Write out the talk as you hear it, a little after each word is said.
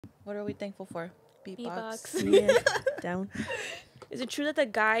What are we thankful for? Beatbox. Yeah, down. Is it true that the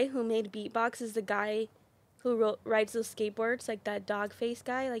guy who made beatbox is the guy who rides those skateboards, like that dog face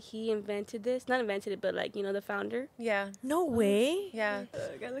guy? Like he invented this, not invented it, but like the founder. Yeah. No way. Yeah.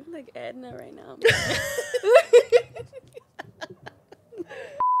 I look like Edna right now.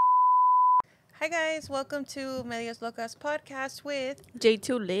 Hi guys, welcome to Medias Locas podcast with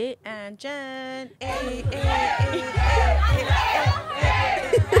J2 lit. and Jen. She's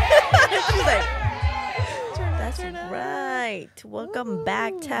like, that's right. Welcome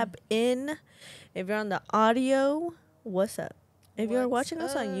back. Tap in. If you're on the audio, what's up? If you're What's watching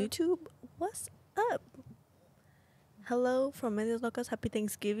us on up? YouTube, what's up? Hello from Medias Locas. Happy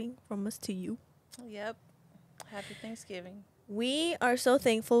Thanksgiving from us to you. Yep. Happy Thanksgiving. We are so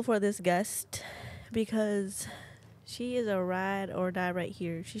thankful for this guest because she is a ride or die right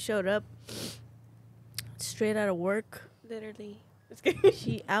here. She showed up straight out of work. Literally.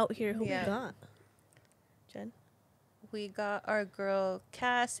 She out here. Who Yeah. we got? Jen? We got our girl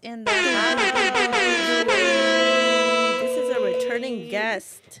Kass in the house. This is a returning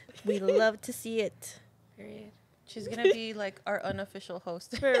guest. We love to see it. Period. She's gonna be like our unofficial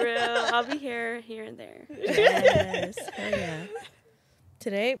host. For real. I'll be here and there. Yes. Hell yeah.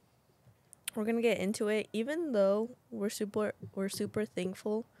 Today, we're gonna get into it. Even though we're super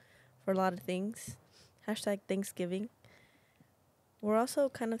thankful for a lot of things. Hashtag Thanksgiving. We're also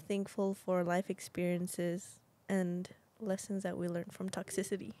kind of thankful for life experiences and lessons that we learned from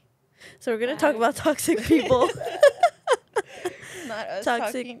toxicity. So we're gonna talk about toxic people. Not us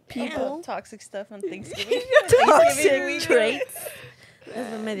Toxic talking people. about toxic stuff on Thanksgiving. Toxic traits.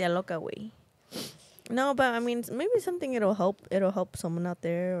 That's the media loca way. No, but I mean, maybe something it'll help someone out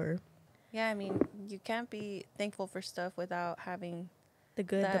there, or Yeah, I mean, you can't be thankful for stuff without having the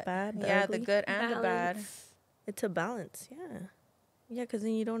good, the that. bad, the Yeah, ugly. the good and the bad. Balance. It's a balance, yeah, because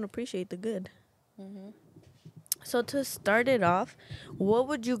then you don't appreciate the good. Mm-hmm. So to start it off, what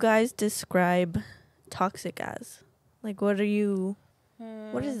would you guys describe toxic as? Like, what are you?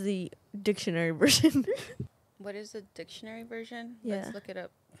 What is the dictionary version? What is the dictionary version? Yeah. Let's look it up.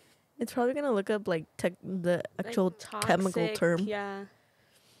 It's probably gonna look up like the actual Like chemical toxic, term, Yeah.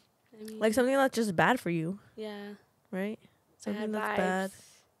 I mean, like something that's just bad for you, yeah. right? Something Bad that's bad, vibes,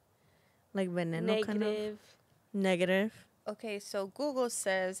 like veneno, negative. kind of negative. Okay, so Google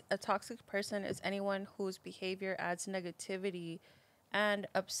says a toxic person is anyone whose behavior adds negativity and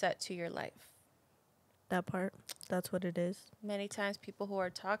upset to your life. That part, that's what it is. Many times people who are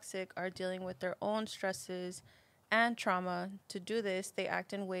toxic are dealing with their own stresses and trauma. To do this, they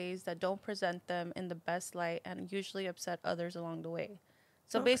act in ways that don't present them in the best light and usually upset others along the way.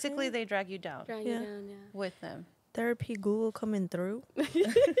 So Okay. basically, they drag you down Drag Yeah. you down, yeah. with them. Therapy Google coming through.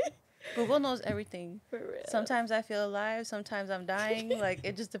 Google knows everything. For real. Sometimes I feel alive, sometimes I'm dying. Like,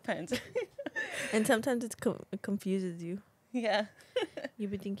 it just depends. And sometimes it confuses you. Yeah. You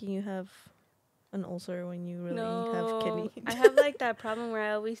be thinking you have an ulcer when you really no, have kidney. I have like that problem where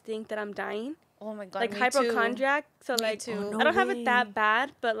I always think that I'm dying, Oh my God. like me hypochondriac. So Me like, too. Oh, I don't have way. it that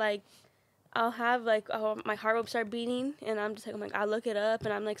bad, but like, I'll have like, my heart will start beating, and I'm just like, I look it up,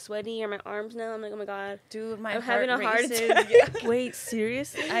 and I'm like sweaty, or my arms now. I'm like, oh my God, Dude, my I'm heart having a heart races. attack. Yeah. Wait,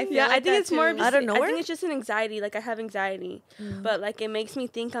 seriously? I feel yeah, like I think that it's more of too. just, Out of I nowhere? think it's just an anxiety. Like I have anxiety, but like it makes me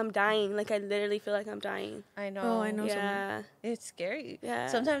think I'm dying. Like I literally feel like I'm dying. I know. Oh, I know. Yeah, It's scary. yeah.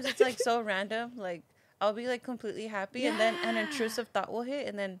 Sometimes it's like so random. Like I'll be like completely happy, and then an intrusive thought will hit,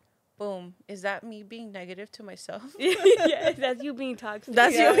 and then boom, is that me being negative to myself? yeah, that's you being toxic.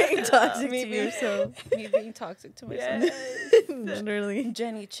 That's Yeah. you being toxic Me to being- yourself. Me being toxic to myself. Yes. Literally.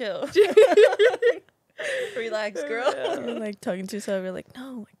 Jenny, chill. Relax, girl. You're like talking to yourself. You're like,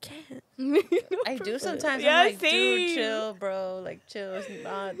 no, I can't. I do sometimes. Yeah, I'm like, same. dude, chill, bro. Like, chill. It's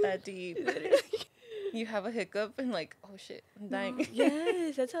not that deep. You have a hiccup and like, oh shit, I'm dying.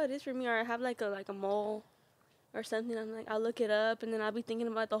 Yes, that's how it is for me. Or I have like a mole or something. I'm like, I'll look it up, and then I'll be thinking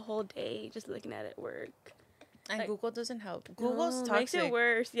about the whole day, just looking at it work. And Like- Google doesn't help. Google's No, makes toxic. it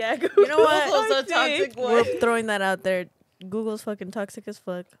worse. Yeah, You know what? Google's a toxic one. We're throwing that out there. Google's fucking toxic as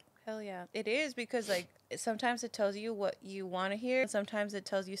fuck. Hell yeah. It is because like sometimes it tells you what you want to hear. Sometimes it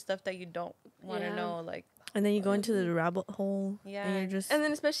tells you stuff that you don't want to Yeah. know. Like, And then you go into the rabbit hole. Yeah. And you're just. And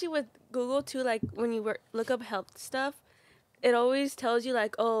then especially with Google too, like when you look up health stuff, it always tells you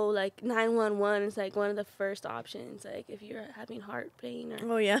like, oh, like 911 is like one of the first options. Like if you're having heart pain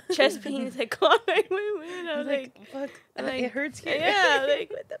or oh, yeah. chest pain, it's like call 911. I was like, fuck, like, it hurts here. yeah,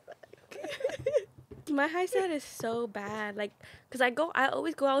 like what the fuck. My high set is so bad, like, cause I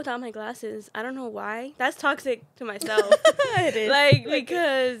always go out without my glasses. I don't know why. That's toxic to myself. It is. Like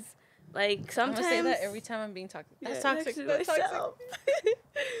because Like sometimes I'm gonna say that every time I'm being toxic. That's yeah, toxic. next to That's toxic. myself.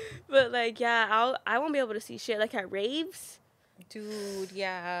 But like, yeah, I won't be able to see shit. Like at raves, Dude,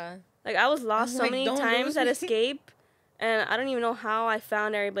 yeah. like I was lost I'm so like, many don't times lose at me. Escape, and I don't even know how I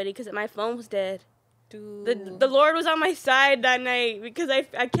found everybody because my phone was dead. Dude. The Lord was on my side that night because I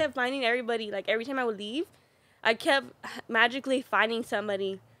kept finding everybody. Like every time I would leave, I kept magically finding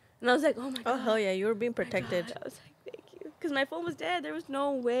somebody, and I was like, oh my god. Oh hell yeah, you were being Oh my protected. God. I was like, thank you, because my phone was dead. There was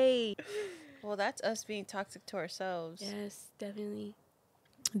no way. Well, that's us being toxic to ourselves. Yes, definitely,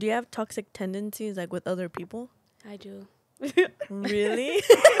 Do you have toxic tendencies like with other people? I do. Really?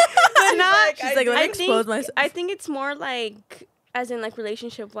 But not. She's like, when I expose myself. I think it's more like, as in like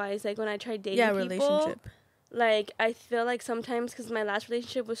relationship wise, like when I tried dating Yeah, people, relationship. like I feel like sometimes because my last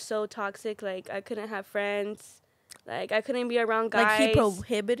relationship was so toxic, like I couldn't have friends, like I couldn't be around guys. Like he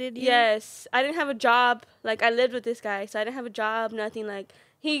prohibited you? Yes, I didn't have a job. Like I lived with this guy, so I didn't have a job. Nothing. Like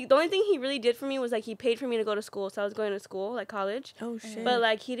the only thing he really did for me was like he paid for me to go to school, so I was going to school, like college. Oh shit. But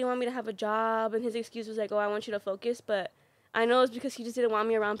like he didn't want me to have a job, and his excuse was like, "Oh, I want you to focus." But I know it's because he just didn't want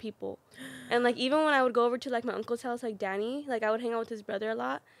me around people. And like even when I would go over to like my uncle's house, like Danny, like I would hang out with his brother a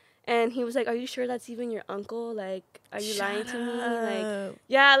lot, and he was like, "Are you sure that's even your uncle? Like, are you lying to me?" Like,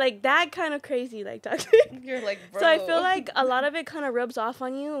 yeah, like that kind of crazy, like toxic. You're like, bro. So I feel like a lot of it kind of rubs off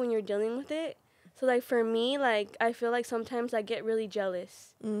on you when you're dealing with it. So like for me, like I feel like sometimes I get really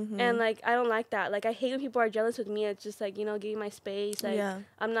jealous, and like I don't like that. Like I hate when people are jealous with me. It's just like, you know, give me my space. Like yeah.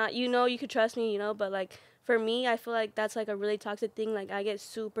 I'm not, you know, you could trust me, you know. But like for me, I feel like that's like a really toxic thing. Like I get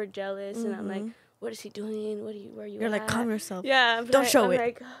super jealous, and I'm like, what is he doing? Where are you? You're at? like, calm yourself. Yeah, but Don't show I'm it.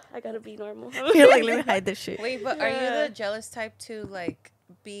 Like, I gotta be normal. You're like, let me hide this shit. Wait, but are you Yeah. the jealous type to like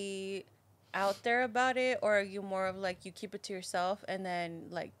be out there about it, or are you more of like you keep it to yourself and then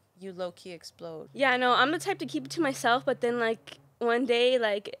like you low key explode? Yeah, no, I'm the type to keep it to myself, but then like one day,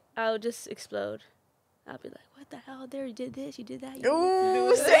 like I'll just explode. I'll be like, what the hell? There, you did this, you did that. You did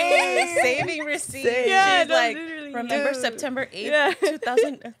Ooh, saving receipts. Same. Yeah, She's no, like, literally. remember Dude. September 8th, Yeah.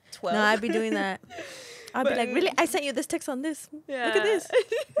 2012? No, I'd be doing that. I'd be But- like, really? I sent you this text on this. Yeah. Look at this.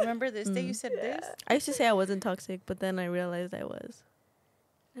 Remember this day you said this? I used to say I wasn't toxic, but then I realized I was.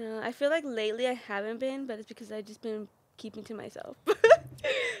 I feel like lately I haven't been, but it's because I've just been keeping to myself.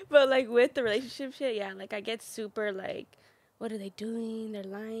 But like with the relationship shit, yeah, like I get super like, what are they doing? They're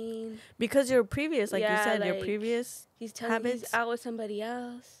lying. Because your previous, like Yeah, you said, your like, previous. He's telling me he's Habits. out with somebody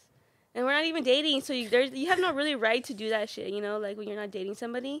else. And we're not even dating, so you have no really right to do that shit, you know, like when you're not dating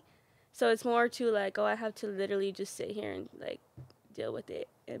somebody. So it's more to like, oh, I have to literally just sit here and like deal with it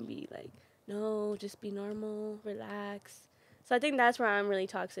and be like, no, just be normal, relax. So I think that's where I'm really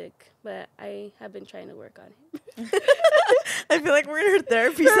toxic, but I have been trying to work on it. I feel like we're in her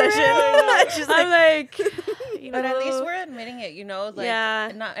therapy session. She's I'm like, you But at least know, we're admitting it, you know? Like,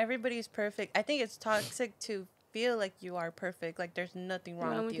 Yeah. not everybody's perfect. I think it's toxic to feel like you are perfect. Like, there's nothing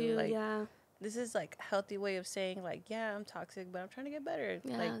wrong with you. Like, yeah, this is, like, a healthy way of saying, like, yeah, I'm toxic, but I'm trying to get better.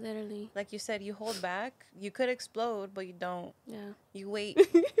 yeah, Like, literally, like you said, you hold back. You could explode, but you don't. yeah. You wait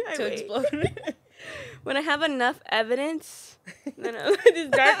I to wait. explode. When I have enough evidence, then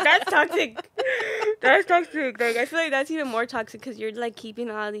that's toxic. That's toxic. Like I feel like that's even more toxic because you're like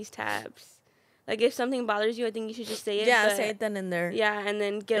keeping all these tabs. Like if something bothers you, I think you should just say it. Yeah, but- say it then and there. Yeah, and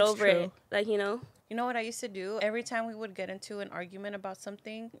then get It's over true. it. Like, you know. You know what I used to do? Every time we would get into an argument about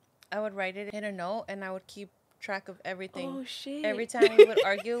something, I would write it in a note and I would keep track of everything. Oh shit. Every time we would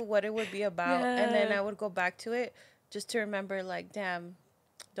argue, what it would be about. And then Yeah. I would go back to it just to remember, like, damn,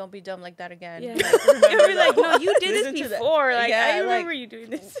 don't be dumb like that again. Yeah. Like, remember You're like, that. no, you did Listen this to that. before. Like Yeah, I remember like, you doing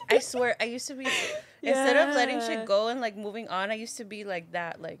this. I swear, I used to be, instead of letting Yeah. shit go and, like, moving on, I used to be like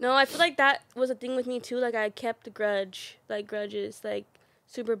that. Like, No, I feel like that was a thing with me too. Like I kept grudges, like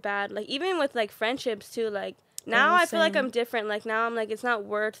super bad. Like even with like friendships too. Like now I feel like same. I'm different. Like now I'm like it's not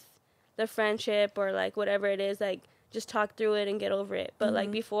worth the friendship or like whatever it is. Like just talk through it and get over it. But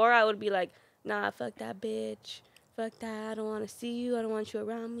like before I would be like, nah, fuck that bitch, fuck that. I don't want to see you. I don't want you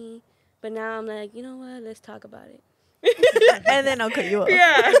around me. But now I'm like, you know what? Let's talk about it. And then I'll cut you off.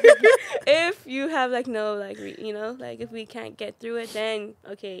 Yeah. If you have like no like you know like if we can't get through it, then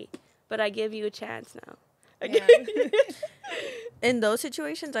okay. But I give you a chance now. yeah. In those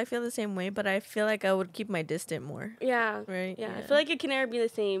situations, I feel the same way, but I feel like I would keep my distant more. Yeah. Right? Yeah. I feel like it can never be the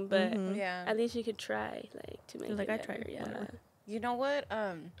same, but Mhm. Yeah. at least you could try like to make Like, it I better. tried, Yeah. whatever. You know what?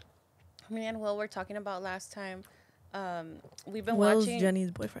 Me and Will were talking about last time. We've been Will's watching.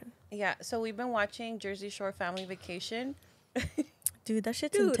 Jenny's boyfriend. Yeah, so we've been watching Jersey Shore Family Vacation. Dude, that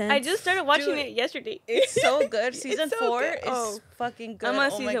shit's Dude, intense. I just started watching Dude, it yesterday. It's so good. It's Season so 4 good. is Oh. fucking good. I'm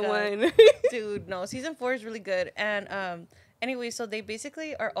on Oh my season God. 1. Dude, no, season 4 is really good. And Anyway, so they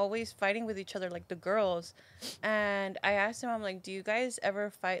basically are always fighting with each other, like the girls. And I asked him, I'm like, do you guys ever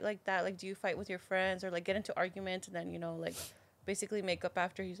fight like that? Like, do you fight with your friends or like get into arguments and then, you know, like basically make up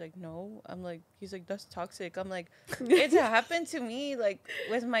after? He's like, no. I'm like, he's like, that's toxic. I'm like, it's happened to me, like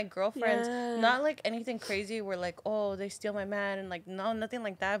with my girlfriends. Yeah. Not like anything crazy where like, oh, they steal my man and like, no, nothing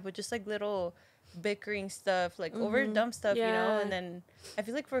like that. But just like little bickering stuff, like over dumb stuff, you know? Yeah. And then I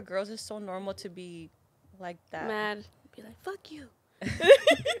feel like for girls, it's so normal to be like that. Mad. Be like, fuck you.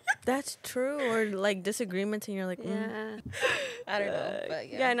 That's true. Or like disagreements, and you're like, Yeah. I don't know, but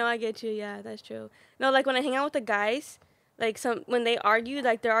yeah. Yeah, no, I get you. Yeah, that's true. No, like when I hang out with the guys, like when they argue,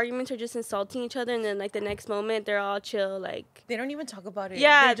 like their arguments are just insulting each other, and then like the next moment they're all chill, like They don't even talk about it.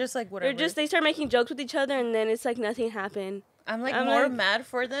 Yeah, They're just like whatever. they start making jokes with each other, and then it's like nothing happened. I'm like I'm more like- mad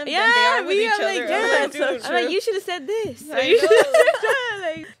for them Yeah, than they are with me, each I'm like, other. yeah, I'm like, that's so dude, I'm like, you should have said this. Or I you should have know. said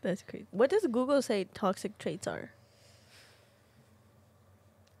that. Like, that's crazy. What does Google say toxic traits are?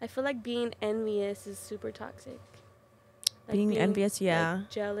 I feel like being envious is super toxic. Like Being envious, yeah. like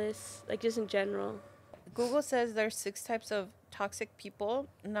jealous, like just in general. Google says there's 6 types of toxic people.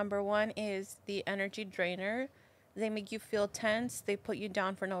 Number 1 is the energy drainer. They make you feel tense. They put you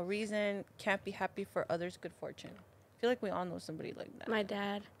down for no reason. Can't be happy for others' good fortune. I feel like we all know somebody like that. My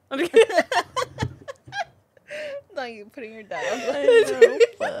dad. Not you putting your dad on.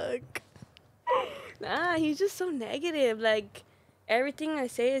 Fuck. Nah, he's just so negative. Like everything I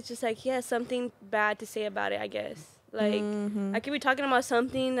say is just like he has something bad to say about it, I guess. Like I could be talking about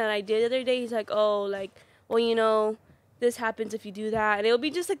something that I did the other day. He's like, oh, like, well, you know, this happens if you do that. And it'll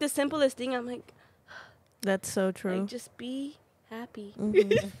be just like the simplest thing. I'm like, That's so true. like just be happy.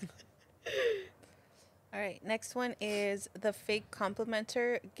 All right, next one is the fake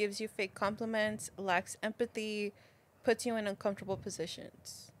complimenter. Gives you fake compliments, lacks empathy, puts you in uncomfortable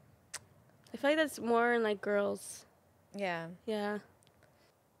positions. I feel like that's more in like girls. Yeah. Yeah.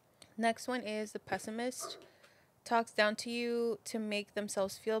 Next one is the pessimist. Talks down to you to make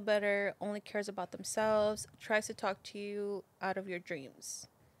themselves feel better, only cares about themselves, tries to talk to you out of your dreams.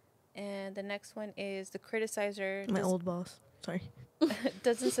 And the next one is the criticizer. My old boss. Sorry.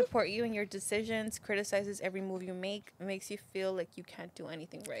 Doesn't support you in your decisions, criticizes every move you make, makes you feel like you can't do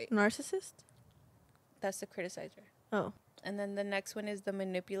anything right. Narcissist? That's the criticizer. Oh. And then the next one is the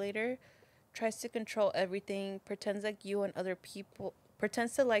manipulator. Tries to control everything, pretends to like you and other people,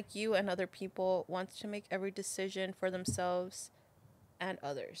 wants to make every decision for themselves and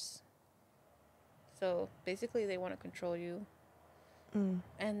others. So basically they want to control you.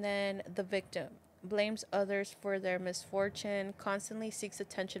 And then the victim blames others for their misfortune, constantly seeks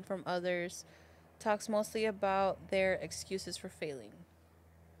attention from others, talks mostly about their excuses for failing.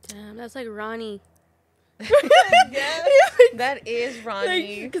 Damn, that's like Ronnie. Yes, that is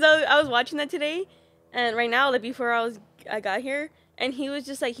Ronnie. Because I was watching that today, and right now, like before I got here, and he was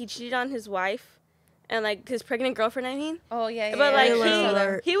just like he cheated on his wife, and like his pregnant girlfriend. I mean, Oh yeah, but like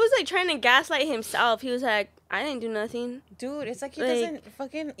yeah. he was like trying to gaslight himself. He was like, I didn't do nothing. Dude, it's like he Like, doesn't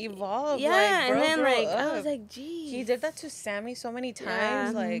fucking evolve. Yeah, like, bro, and then grow like I up. was like, geez. He did that to Sammy so many times.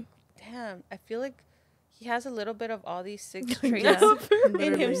 Yeah. Like, damn, I feel like he has a little bit of all these 6 Yeah. traits in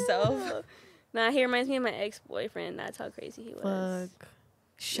Literally. himself. Nah, he reminds me of my ex-boyfriend. That's how crazy he was. Fuck.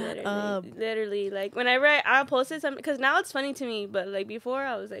 Shut Literally, up. Literally, like whenever I posted something, because now it's funny to me, but like before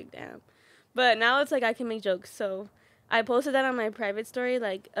I was like, damn. But now it's like I can make jokes. So I posted that on my private story,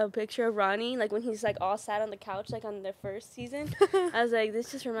 like a picture of Ronnie, like when he's like all sat on the couch, like on the first season. I was like, this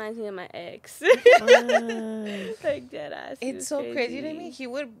just reminds me of my ex. Like dead ass. He It's was so crazy to me. He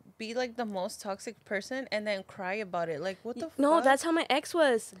would be like the most toxic person and then cry about it. Like, what the fuck? No, that's how my ex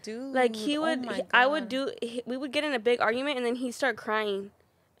was. Dude. Like he oh would, my I would God. we would get in a big argument and then he'd start crying,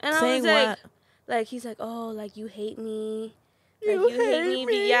 and Saying I was what? like he's like, oh, like you hate me, like you hate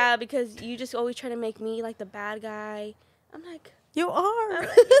me, yeah, because you just always try to make me like the bad guy. I'm like, You are. I'm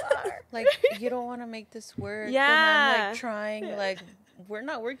like, you are. Like, you don't want to make this work. And I'm Yeah. like trying, like, we're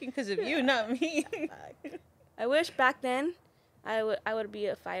not working because of you, not me. I wish back then I would be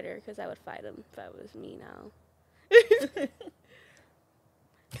a fighter because I would fight him if I was me now.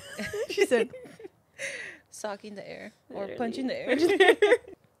 She said, Socking the air or Literally. punching the air.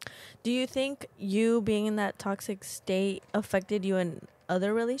 do you think you being in that toxic state affected you in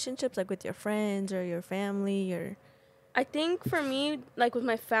other relationships, like with your friends or your family or? I think for me, like with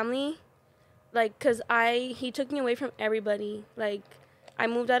my family, like, cause he took me away from everybody. Like, I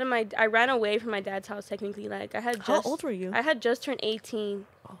ran away from my dad's house technically. Like, How old were you? I had just turned 18.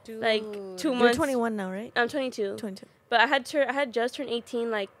 Dude. Like 2 You're months. 21 now, right? I'm 22. 22. But I had just turned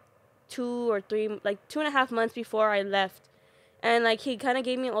 18 like 2.5 months before I left. And like he kind of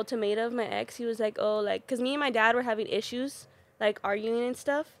gave me an ultimatum, my ex. He was like, "Oh, like cuz me and my dad were having issues like arguing and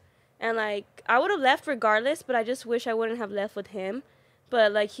stuff. And like I would have left regardless, but I just wish I wouldn't have left with him.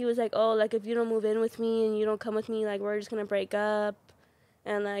 But like he was like, oh, like if you don't move in with me and you don't come with me, like we're just gonna break up.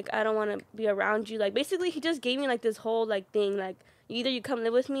 And like I don't want to be around you. Like basically he just gave me like this whole like thing, like either you come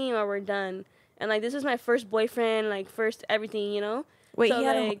live with me or we're done. And like this was my first boyfriend, like first everything, you know. Wait,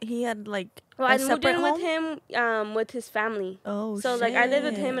 so, he had like well, a I moved separate in home? with him with his family. Oh, so shit. like I lived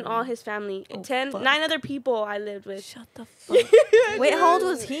with him and all his family. Oh, 9 other people I lived with. Shut the fuck. Wait, how old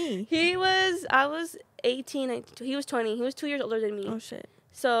was he? I was 18. He was 20. He was 2 years older than me. Oh shit.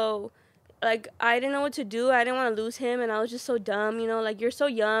 So like I didn't know what to do. I didn't want to lose him, and I was just so dumb, you know. Like you're so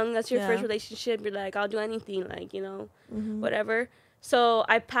young. That's your first relationship. You're like, I'll do anything, like, you know, whatever. So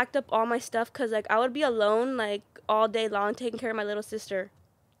I packed up all my stuff because like I would be alone like all day long taking care of my little sister.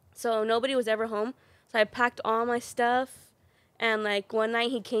 So nobody was ever home. So I packed all my stuff, and like one night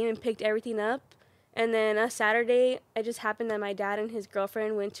he came and picked everything up. And then a Saturday, it just happened that my dad and his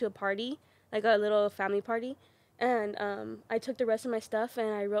girlfriend went to a party, like a little family party. And I took the rest of my stuff and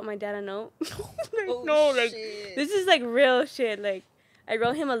I wrote my dad a note. Shit. This is like real shit. Like I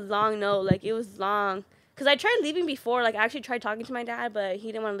wrote him a long note. Like it was long. Because I tried leaving before. Like I actually tried talking to my dad, but he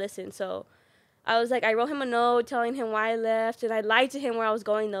didn't want to listen. So I was like, I wrote him a note telling him why I left. And I lied to him where I was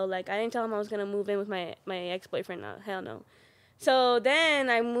going though. Like I didn't tell him I was going to move in with my ex-boyfriend. No, hell no. So then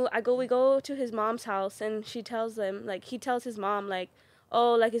we go to his mom's house and she tells him, like he tells his mom like,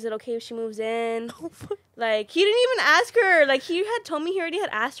 oh, like, is it okay if she moves in? Like, he didn't even ask her. Like, he had told me he already had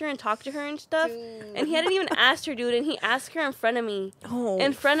asked her and talked to her and stuff. Dude. And he hadn't even asked her, dude. And he asked her in front of me. Oh,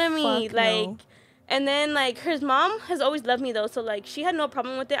 in front of me. Like, no. And then, like, his mom has always loved me, though. So, like, she had no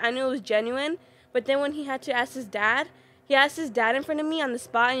problem with it. I knew it was genuine. But then when he had to ask his dad, he asked his dad in front of me on the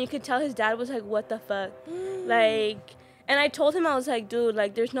spot. And you could tell his dad was like, what the fuck? Like... And I told him, I was like, dude,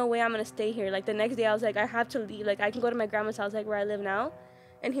 like, there's no way I'm going to stay here. Like, the next day, I was like, I have to leave. Like, I can go to my grandma's house, like, where I live now.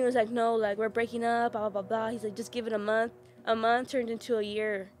 And he was like, no, like, we're breaking up, blah, blah, blah. He's like, just give it a month. A month turned into a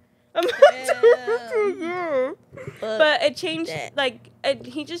year. A month turned into a year. But it changed, like,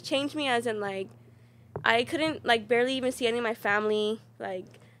 he just changed me as in, like, I couldn't, like, barely even see any of my family. Like,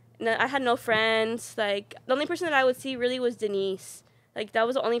 I had no friends. Like, the only person that I would see really was Denise. Like, that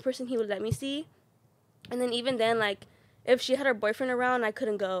was the only person he would let me see. And then even then, like, if she had her boyfriend around, I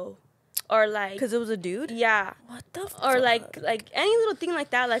couldn't go. Or, like... Because it was a dude? Yeah. What the fuck? Or, like any little thing like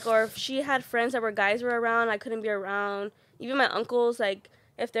that. Like, or if she had friends that were guys were around, I couldn't be around. Even my uncles, like,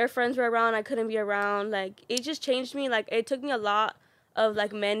 if their friends were around, I couldn't be around. Like, it just changed me. Like, it took me a lot of,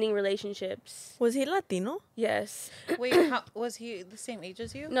 like, mending relationships. Was he Latino? Yes. Wait, was he the same age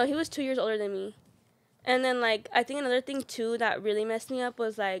as you? No, he was 2 years older than me. And then, like, I think another thing, too, that really messed me up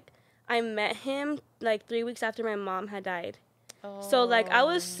was, like, I met him, like, 3 weeks after my mom had died. Oh. So, like, I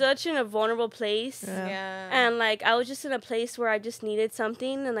was such in a vulnerable place. Yeah. And, like, I was just in a place where I just needed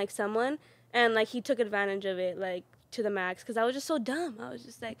something and, like, someone. And, like, he took advantage of it, like, to the max. Because I was just so dumb. I was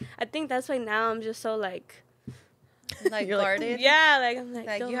just, like, I think that's why now I'm just so, like... Like, guarded? Yeah, like, I'm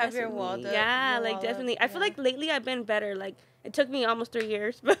like, you have your wall up. Yeah, like, definitely. I feel like lately I've been better. Like, it took me almost 3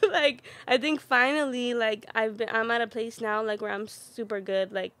 years. But, like, I think finally, like, I'm at a place now, like, where I'm super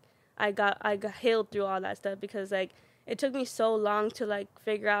good. Like, I got healed through all that stuff because, like, it took me so long to, like,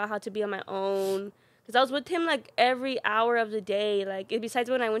 figure out how to be on my own. Because I was with him, like, every hour of the day. Like, besides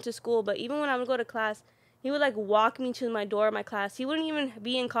when I went to school. But even when I would go to class, he would, like, walk me to my door of my class. He wouldn't even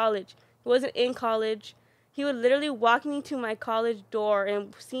be in college. He wasn't in college. He would literally walk me to my college door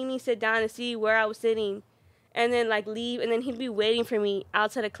and see me sit down and see where I was sitting. And then, like, leave. And then he'd be waiting for me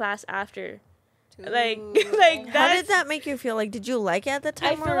outside of class after. Like how did that make you feel? Like, did you like it at the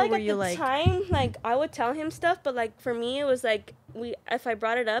time? I feel or like were at you the like... time, like, I would tell him stuff, but, like, for me, it was, like, if I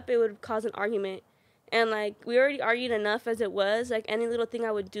brought it up, it would cause an argument. And, like, we already argued enough as it was. Like, any little thing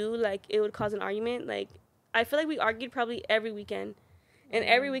I would do, like, it would cause an argument. Like, I feel like we argued probably every weekend. And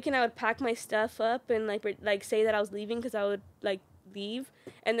every weekend I would pack my stuff up and, like say that I was leaving because I would, like, leave.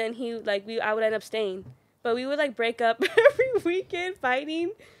 And then I would end up staying. But we would, like, break up every weekend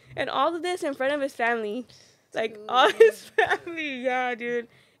fighting. And all of this in front of his family. Like, all his family. Yeah, dude.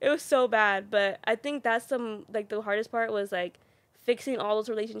 It was so bad. But I think that's the hardest part was, like, fixing all those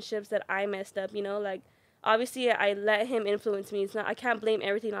relationships that I messed up, you know? Like, obviously, I let him influence me. I can't blame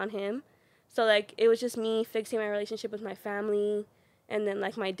everything on him. So, like, it was just me fixing my relationship with my family. And then,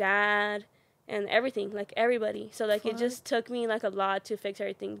 like, my dad. And everything. Like, everybody. So, like, it just took me, like, a lot to fix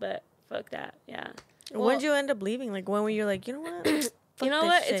everything. But fuck that. Yeah. When did you end up leaving? Like, when were you like, you know what? You know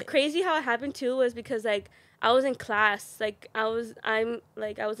what? Shit. It's crazy how it happened too was because, like, I was in class. Like, I was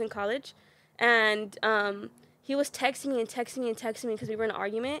in college. And he was texting me because we were in an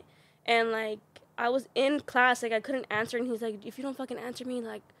argument. And, like, I was in class, like I couldn't answer, and he's like, if you don't fucking answer me,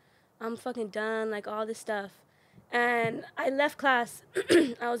 like I'm fucking done, like all this stuff. And I left class.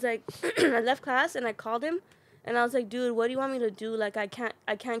 I was like, I left class and I called him, and I was like, dude, what do you want me to do? Like I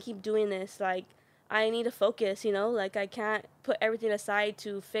can't keep doing this. Like I need to focus, you know? Like I can't put everything aside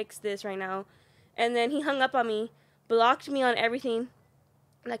to fix this right now. And then he hung up on me, blocked me on everything,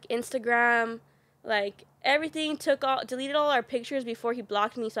 like Instagram, like everything, deleted all our pictures before he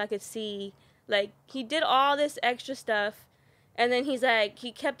blocked me so I could see. Like he did all this extra stuff. And then he's like,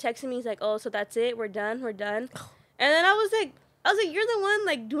 he kept texting me. He's like, oh, so that's it? We're done? We're done? And then I was like, you're the one,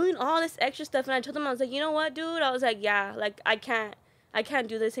 like, doing all this extra stuff. And I told him, I was like, you know what, dude? I was like, yeah, like, I can't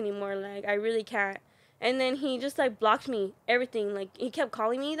do this anymore. Like, I really can't. And then he just, like, blocked me, everything. Like, he kept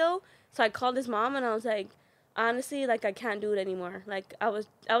calling me, though. So I called his mom, and I was like, honestly, like, I can't do it anymore. Like, I was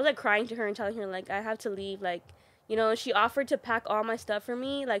like, crying to her and telling her, like, I have to leave. Like, you know, she offered to pack all my stuff for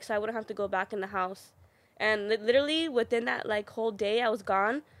me, like, so I wouldn't have to go back in the house. And literally, within that, like, whole day I was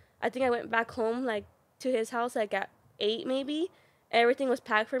gone, I think I went back home, like, to his house, like, at 8 maybe. Everything was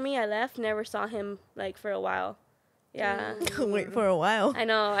packed for me. I left, never saw him, like, for a while. Yeah. Wait for a while. I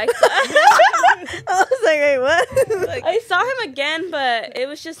know. I was like, wait, what? like, I saw him again, but it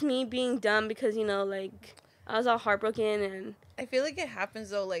was just me being dumb because, you know, like, I was all heartbroken. And I feel like it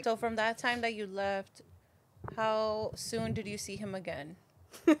happens, though. Like, so from that time that you left, how soon did you see him again?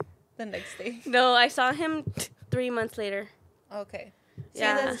 The next day? No, I saw him 3 months later. Okay.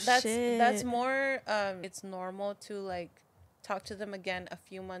 Yeah. See, that's more, it's normal to, like, talk to them again a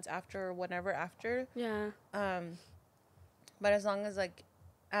few months after or whatever after. Yeah. But as long as, like,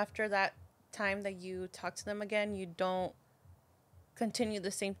 after that time that you talk to them again, you don't continue the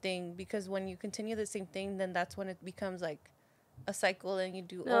same thing, because when you continue the same thing, then that's when it becomes, like, a cycle and you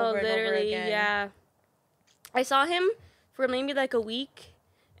do over and over again. Yeah. I saw him for maybe, like, a week,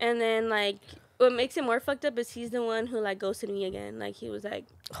 and then, like, what makes it more fucked up is he's the one who, like, ghosted me again. Like, he was like,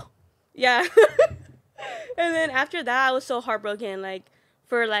 yeah. And then after that, I was so heartbroken. Like,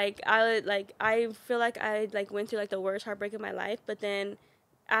 for, like, I feel like I, like, went through, like, the worst heartbreak of my life. But then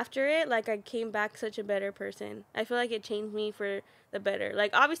after it, like, I came back such a better person. I feel like it changed me for the better. Like,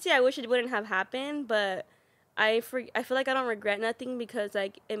 obviously, I wish it wouldn't have happened, but I feel like I don't regret nothing because,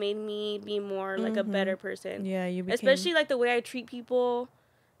 like, it made me be more, like, a better person. Yeah, you became... Especially, like, the way I treat people.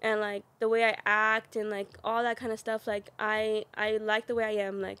 And, like, the way I act and, like, all that kind of stuff. Like, I like the way I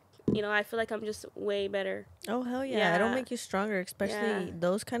am. Like, you know, I feel like I'm just way better. Oh, hell yeah. It'll make you stronger, especially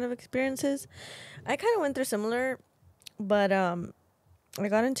those kind of experiences. I kind of went through similar, but I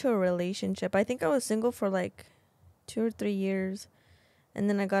got into a relationship. I think I was single for, like, 2 or 3 years. And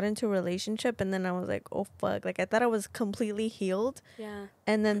then I got into a relationship, and then I was like, oh, fuck. Like, I thought I was completely healed. Yeah.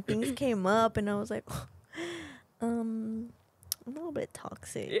 And then things came up, and I was like, I'm a little bit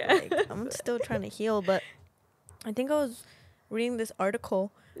toxic. Yeah. Like, I'm still trying to heal, but I think I was reading this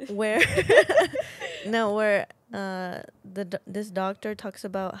article where this doctor talks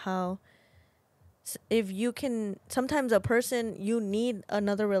about how if you can, sometimes a person, you need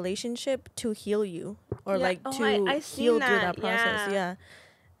another relationship to heal you or like to heal through that process. Yeah.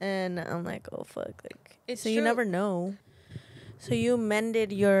 And I'm like, oh fuck, like it's so true. You never know. So you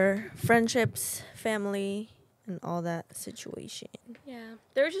mended your friendships, family, and all that situation. Yeah.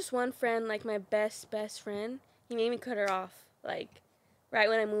 There was just one friend, like my best friend. He made me cut her off, like, right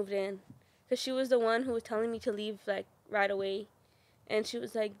when I moved in. Because she was the one who was telling me to leave, like, right away. And she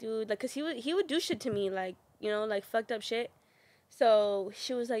was like, dude, like, because he would do shit to me, like, you know, like, fucked up shit. So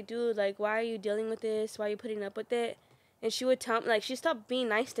she was like, dude, like, why are you dealing with this? Why are you putting up with it? And she would tell me, like, she stopped being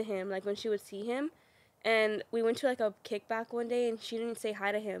nice to him, like, when she would see him. And we went to, like, a kickback one day, and she didn't say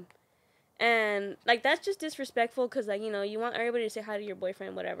hi to him. And, like, that's just disrespectful because, like, you know, you want everybody to say hi to your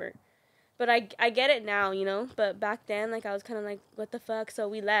boyfriend, whatever. But I get it now, you know? But back then, like, I was kind of like, what the fuck? So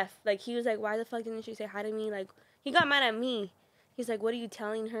we left. Like, he was like, why the fuck didn't she say hi to me? Like, he got mad at me. He's like, what are you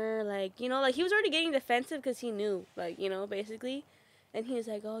telling her? Like, you know, like, he was already getting defensive because he knew, like, you know, basically. And he was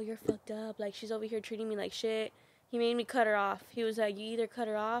like, oh, you're fucked up. Like, she's over here treating me like shit. He made me cut her off. He was like, you either cut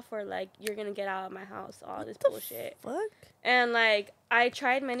her off or, like, you're going to get out of my house. All this bullshit. Fuck? And, like, I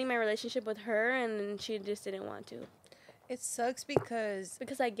tried mending my relationship with her, and she just didn't want to. It sucks because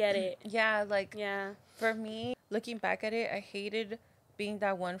I get it. Yeah, like, yeah. For me, looking back at it, I hated being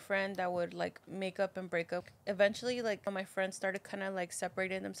that one friend that would, like, make up and break up. Eventually, like, my friends started kind of, like,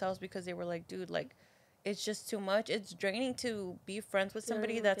 separating themselves because they were like, dude, like, it's just too much. It's draining to be friends with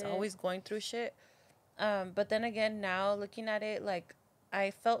somebody that's always going through shit. But then again, now looking at it, like,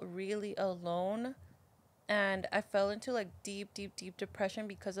 I felt really alone, and I fell into, like, deep depression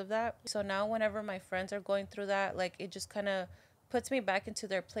because of that. So now whenever my friends are going through that, like, it just kind of puts me back into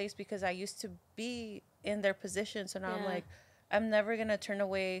their place because I used to be in their position. So now I'm Yeah. like, I'm never going to turn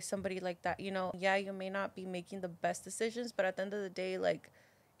away somebody like that. You know, yeah, you may not be making the best decisions, but at the end of the day, like,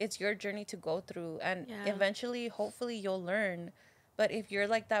 it's your journey to go through. And Yeah. eventually, hopefully, you'll learn. But if you're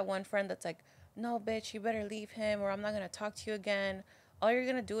like that one friend that's like, no, bitch, you better leave him or I'm not going to talk to you again, all you're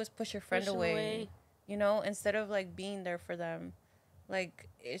going to do is push your friend away, you know, instead of, like, being there for them. Like,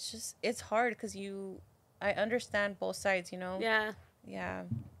 it's just, it's hard because I understand both sides, you know? Yeah. Yeah.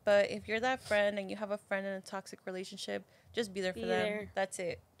 But if you're that friend and you have a friend in a toxic relationship, just be there for them. There. That's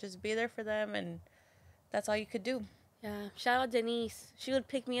it. Just be there for them, and that's all you could do. Yeah. Shout out Denise. She would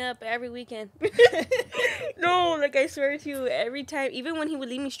pick me up every weekend. No, like I swear to you, every time, even when he would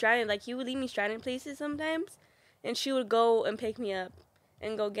leave me stranded, like he would leave me stranded places sometimes, and she would go and pick me up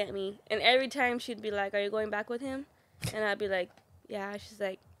and go get me. And every time she'd be like, "Are you going back with him?" And I'd be like, "Yeah." She's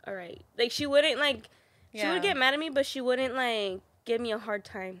like, "All right." Like she wouldn't like, she would get mad at me, but she wouldn't like give me a hard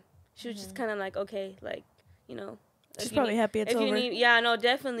time. She was just kind of like, okay, like, you know. She's probably happy it's over. Yeah, no,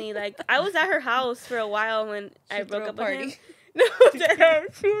 definitely. Like, I was at her house for a while when I broke up with him. No, damn.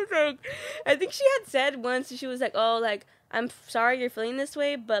 She was like, I think she had said once, she was like, oh, like, I'm sorry you're feeling this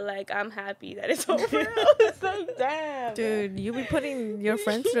way, but, like, I'm happy that it's over. I was like, damn. Dude, you be putting your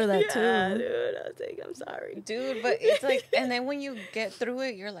friends through that, too. Yeah, dude. I was like, I'm sorry. Dude, but it's like, and then when you get through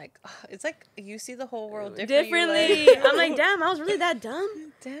it, you're like, oh, it's like you see the whole world differently. Like, I'm like, damn, I was really that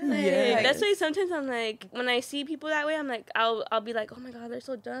dumb. Damn. Like, Yeah. that's why sometimes I'm like, when I see people that way, I'm like, I'll be like, oh my God, they're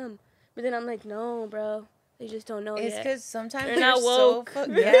so dumb. But then I'm like, no, bro. They just don't know it's yet. because sometimes They're you're not woke. so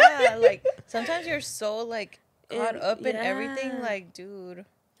yeah, like sometimes you're so like caught up in yeah. everything, like, dude.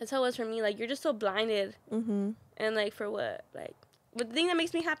 That's how it was for me. Like, you're just so blinded. Mm-hmm. And, like, for what? Like, but the thing that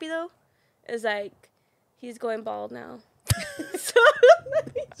makes me happy, though, is, like, he's going bald now. So,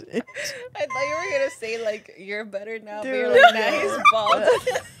 I thought you were going to say, like, you're better now, Dude. but you're like, nah, he's bald.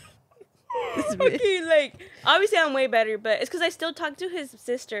 okay, like, obviously I'm way better, but it's because I still talk to his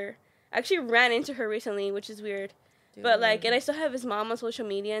sister. I actually ran into her recently, which is weird. Dude. But, like, and I still have his mom on social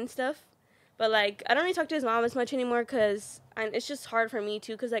media and stuff. But, like, I don't really talk to his mom as much anymore because it's just hard for me,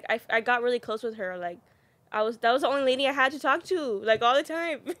 too. Because, like, I got really close with her. Like, that was the only lady I had to talk to, like, all the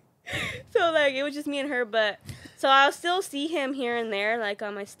time. So, like, it was just me and her. But, so I'll still see him here and there, like,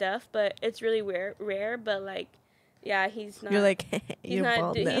 on my stuff. But it's really rare. But, like, yeah, he's not. You're like, he's you're not,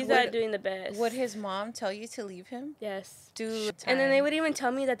 bald now. he's not doing the best. Would his mom tell you to leave him? Yes. Dude. And then they would even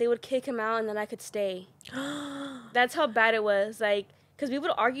tell me that they would kick him out and that I could stay. That's how bad it was. Like, because we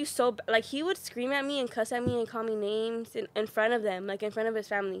would argue so like, he would scream at me and cuss at me and call me names in front of them, like, in front of his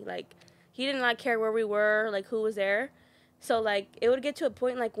family. Like, he did not care where we were, like, who was there. So, like, it would get to a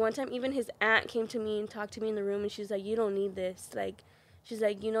point, like, one time even his aunt came to me and talked to me in the room, and she's like, you don't need this. Like, she's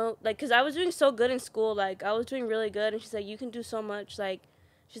like, you know, like, because I was doing so good in school. Like, I was doing really good, and she's like, you can do so much. Like,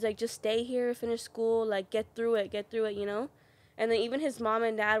 she's like, just stay here, finish school, like, get through it, you know? And then even his mom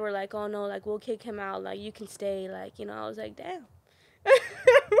and dad were like, oh, no, like, we'll kick him out. Like, you can stay. Like, you know, I was like, damn.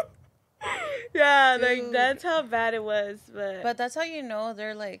 Yeah, dude. Like, that's how bad it was. But that's how you know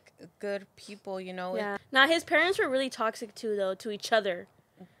they're, like, good people, you know? Yeah. Now, his parents were really toxic, too, though, to each other.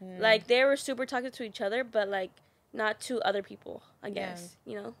 Mm-hmm. Like, they were super toxic to each other, but, like, not to other people, I guess,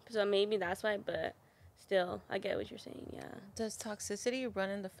 you know? So maybe that's why, but still, I get what you're saying, yeah. Does toxicity run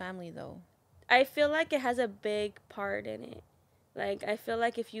in the family, though? I feel like it has a big part in it. Like, I feel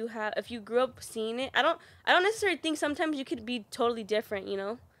like if you grew up seeing it, I don't necessarily think sometimes you could be totally different, you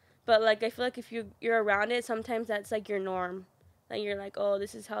know? But, like, I feel like if you're around it, sometimes that's, like, your norm. Like, you're like, oh,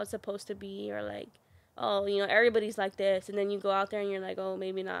 this is how it's supposed to be, or, like, oh, you know, everybody's like this, and then you go out there and you're like, oh,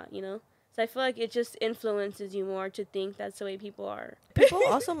 maybe not, you know? So I feel like it just influences you more to think that's the way people are. People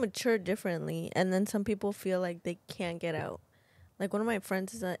also mature differently, and then some people feel like they can't get out. Like, one of my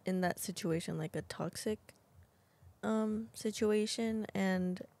friends is in that situation, like a toxic situation,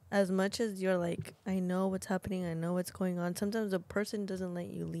 and as much as you're like, I know what's happening, I know what's going on, sometimes a person doesn't let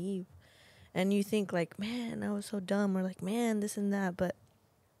you leave, and you think like, man, I was so dumb, or like, man, this and that. But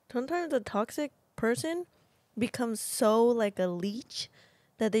sometimes a toxic person becomes so like a leech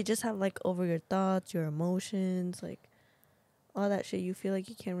that they just have like over your thoughts, your emotions, like all that shit. You feel like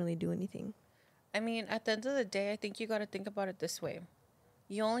you can't really do anything. I mean, at the end of the day, I think you got to think about it this way.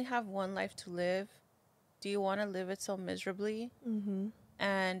 You only have one life to live. Do you want to live it so miserably? Mm-hmm.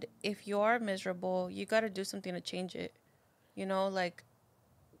 And if you are miserable, you got to do something to change it. You know, like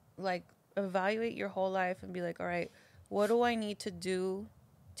evaluate your whole life and be like, all right, what do I need to do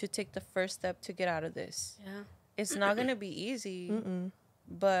to take the first step to get out of this? Yeah. It's not going to be easy,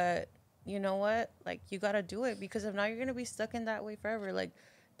 but you know what? Like, you got to do it, because if not, you're going to be stuck in that way forever. Like,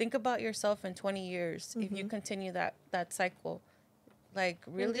 think about yourself in 20 years if you continue that cycle. Like,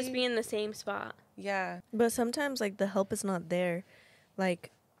 really? And just be in the same spot. Yeah. But sometimes, like, the help is not there.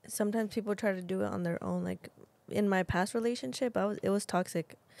 Like, sometimes people try to do it on their own. Like, in my past relationship, it was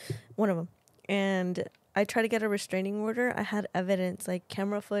toxic, one of them. And I tried to get a restraining order. I had evidence, like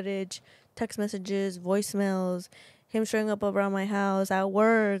camera footage, text messages, voicemails, him showing up around my house, at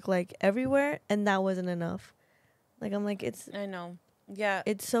work, like everywhere. And that wasn't enough. Like, I'm like, I know. Yeah.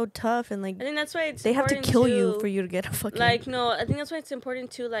 it's so tough. And, like, I think that's why it's they have to important kill you for you to get a fucking... Like, no, I think that's why it's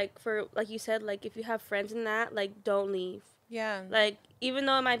important too, like, for, like you said, like, if you have friends in that, like, don't leave. Yeah. Like, even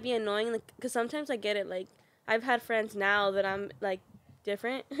though it might be annoying, like, because sometimes I get it, like, I've had friends now that I'm, like,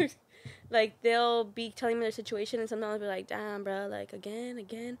 different. Like, they'll be telling me their situation, and sometimes I'll be like, damn, bro, like, again.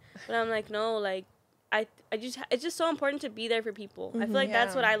 But I'm like, no, like, I just, it's just so important to be there for people. I feel like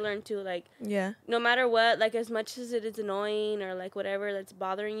that's what I learned too. Like, Yeah. no matter what, like, as much as it is annoying or, like, whatever that's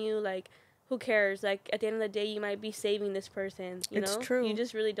bothering you, like, who cares? Like, at the end of the day, you might be saving this person, you know? It's true. You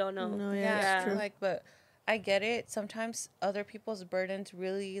just really don't know. No, Yeah. it's true. Like, but I get it. Sometimes other people's burdens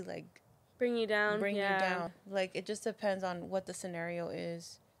really, like, Bring you down. bring you down. Like, it just depends on what the scenario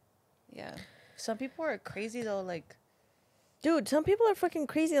is. Yeah. Some people are crazy, though. Like, Dude, some people are fucking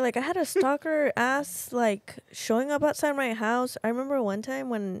crazy. Like, I had a stalker ass, like, showing up outside my house. I remember one time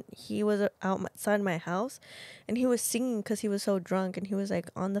when he was outside my house, and he was singing because he was so drunk, and he was,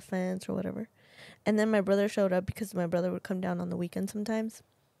 like, on the fence or whatever. And then my brother showed up because my brother would come down on the weekend sometimes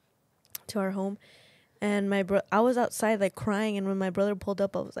to our home. And I was outside, like, crying, and when my brother pulled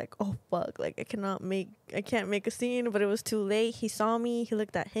up, I was like, oh, fuck. Like, I can't make a scene, but it was too late. He saw me. He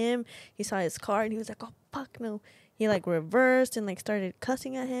looked at him. He saw his car, and he was like, oh, fuck, no. He, like, reversed and, like, started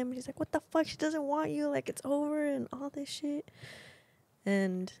cussing at him. He's like, what the fuck? She doesn't want you. Like, it's over and all this shit.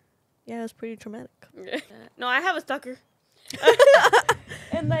 And, yeah, it was pretty traumatic. No, I have a stalker.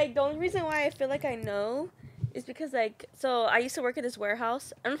 And, like, the only reason why I feel like I know is because, like, so I used to work at this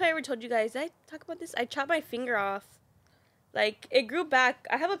warehouse. I don't know if I ever told you guys. Did I talk about this? I chopped my finger off. Like, it grew back.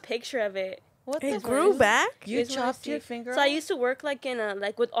 I have a picture of it. what It the grew fuck? back? You It's chopped nasty. your finger So off? I used to work, like, in a,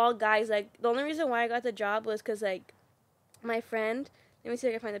 like, with all guys. Like, the only reason why I got the job was because, like, my friend, let me see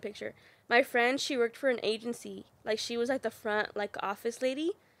if I can find the picture. My friend, she worked for an agency. Like, she was, like, the front, like, office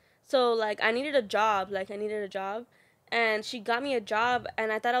lady. So, like, I needed a job. And she got me a job,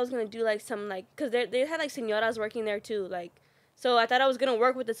 and I thought I was going to do, like, some, like, because they had, like, señoras working there, too. Like, so I thought I was going to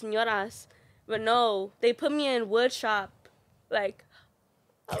work with the señoras. But no, they put me in wood shop. Like,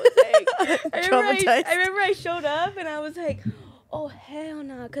 I was like, I remember I showed up, and I was like, oh, hell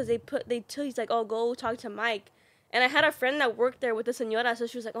no. Because he's like, oh, go talk to Mike. And I had a friend that worked there with the señora, so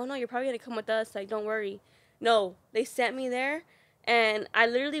she was like, oh, no, you're probably going to come with us. Like, don't worry. No, they sent me there, and I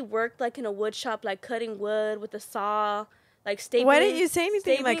literally worked, like, in a wood shop, like, cutting wood with a saw, like, stapling. Why didn't you say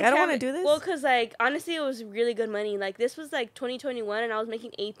anything? Like, I don't want to do this? Well, because, like, honestly, it was really good money. Like, this was, like, 2021, and I was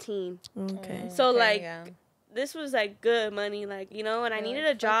making 18. Okay. So, Okay, like, yeah. this was, like, good money, like, you know, and I You're needed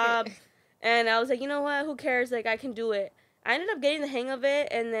like, a job, fuck it. and I was like, you know what, who cares, like, I can do it. I ended up getting the hang of it,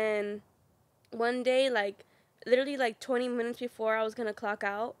 and then one day, like, literally, like, 20 minutes before I was gonna clock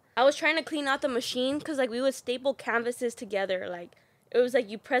out, I was trying to clean out the machine, because, like, we would staple canvases together, like, it was, like,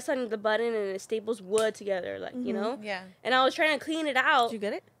 you press on the button, and it staples wood together, like, you know? Yeah. And I was trying to clean it out. Did you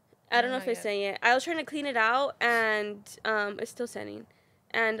get it? I don't know Not if it's yet. saying it. I was trying to clean it out, and it's still sending.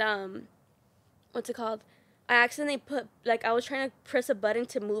 And what's it called? I accidentally put, like, I was trying to press a button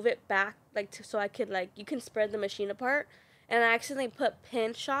to move it back, like, so I could, like, you can spread the machine apart. And I accidentally put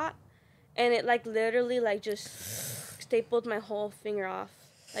pin shot, and it, like, literally, like, just stapled my whole finger off,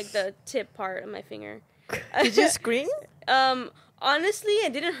 like, the tip part of my finger. Did you scream? Honestly,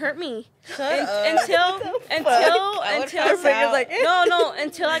 it didn't hurt me Her pass out. Like,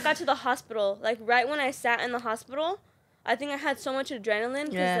 until I got to the hospital. Like, right when I sat in the hospital, I think I had so much adrenaline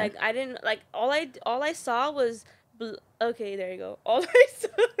because Yeah. like I didn't like all I saw was okay, there you go. All I saw.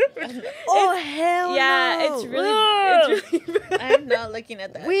 Oh, hell Yeah, no. it's really bad. I'm not looking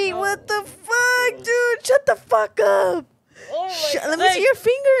at that. Wait, No. what the fuck, dude? Shut the fuck up. Oh my Let me see your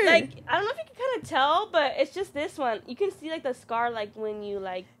finger. Like, I don't know if you can kind of tell, but it's just this one. You can see, like, the scar, like, when you,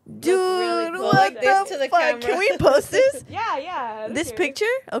 like, dude, really close what like the this to the fuck? camera. Can we post this? yeah. This here. picture?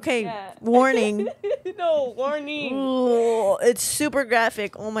 Okay, Yeah. warning. No, warning. Ooh, it's super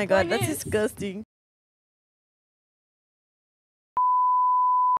graphic. Oh my god, that's Mine is. disgusting.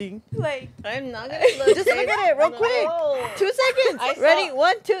 Like, I'm not gonna look. Just look at it real No. quick. 2 seconds. I saw- Ready?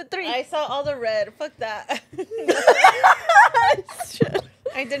 1, 2, 3. I saw all the red. Fuck that.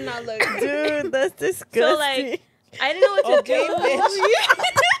 I did not look. Dude, that's disgusting. so, like, I didn't know what to Okay,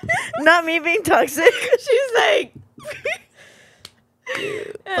 do. Not me being toxic. She's like,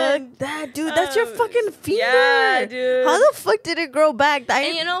 Fuck. fuck that, dude. That's your fucking finger. Yeah, dude. How the fuck did it grow back?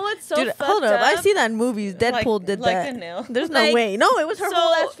 And you know what's so dude, fucked hold up. up? I see that in movies. Deadpool did like that. the nail. There's no way. No, it was her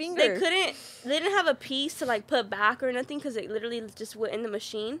whole ass finger. They didn't have a piece to like put back or nothing because it literally just went in the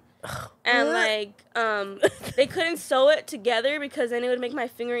machine. And like they couldn't sew it together because then it would make my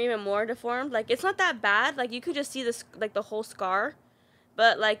finger even more deformed. Like it's not that bad. Like you could just see this like the whole scar,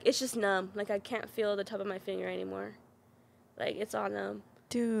 but like it's just numb. Like I can't feel the top of my finger anymore. Like it's all numb.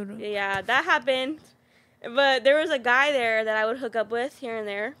 Dude. Yeah, that happened. But there was a guy there that I would hook up with here and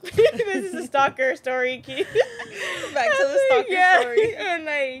there. This is a stalker story, Keith. Back to the stalker story.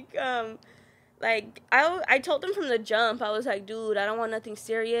 And like I told him from the jump, I was like, dude, I don't want nothing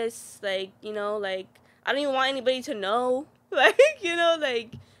serious. Like, you know, like I don't even want anybody to know. Like, you know,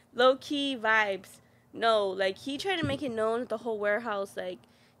 like low key vibes. No, like he tried to make it known at the whole warehouse. Like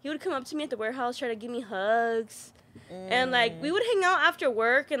he would come up to me at the warehouse, try to give me hugs. And like we would hang out after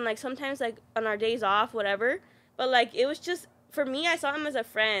work and like sometimes like on our days off, whatever. But like it was just for me, I saw him as a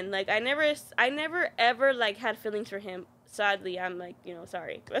friend. Like I never ever like had feelings for him. Sadly, I'm like, you know,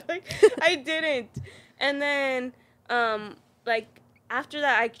 sorry. But like I didn't. And then like after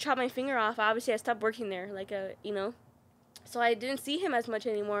that I chopped my finger off. Obviously I stopped working there, like you know. So I didn't see him as much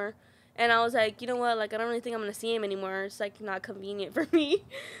anymore. And I was like, you know what, like, I don't really think I'm going to see him anymore. It's, like, not convenient for me.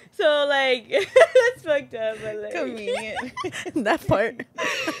 So, like, that's fucked up. But, like, convenient. That part.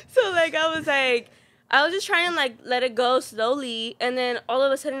 So, like, I was just trying to, like, let it go slowly. And then all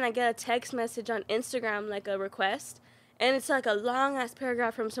of a sudden I get a text message on Instagram, like, a request. And it's, like, a long-ass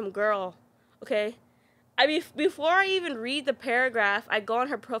paragraph from some girl. Okay? Before I even read the paragraph, I go on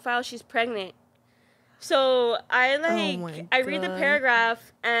her profile. She's pregnant. So I read the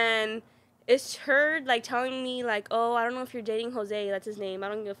paragraph and it's her like telling me like, oh, I don't know if you're dating Jose. That's his name. I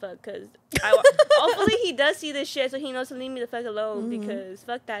don't give a fuck because hopefully he does see this shit so he knows to leave me the fuck alone because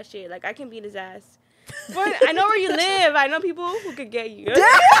fuck that shit. Like I can beat his ass. But I know where you live. I know people who could get you. That's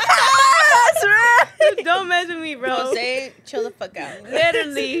right. Don't mess with me, bro. Jose, chill the fuck out.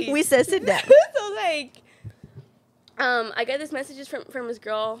 Literally. We said sit down. So like. I get this messages from this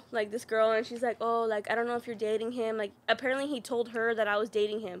girl, like this girl, and she's like, oh, like, I don't know if you're dating him. Like, apparently he told her that I was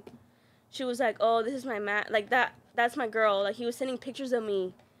dating him. She was like, oh, this is my like, that's my girl. Like, he was sending pictures of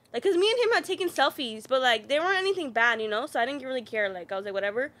me. Like, because me and him had taken selfies, but, like, they weren't anything bad, you know? So I didn't really care. Like, I was like,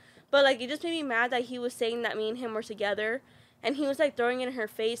 whatever. But, like, it just made me mad that he was saying that me and him were together. And he was, like, throwing it in her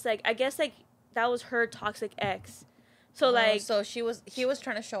face. Like, I guess, like, that was her toxic ex. So like, so he was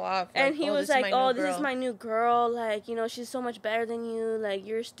trying to show off, like, and he was like, "Oh, this is my new girl. Like, you know, she's so much better than you. Like,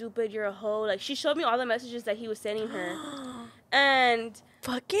 you're stupid. You're a hoe." Like, she showed me all the messages that he was sending her, and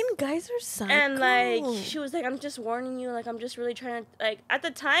fucking guys are psycho. And like, she was like, "I'm just warning you. Like, I'm just really trying to like." At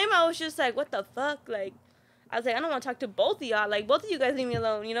the time, I was just like, "What the fuck?" Like, I was like, "I don't want to talk to both of y'all. Like, both of you guys leave me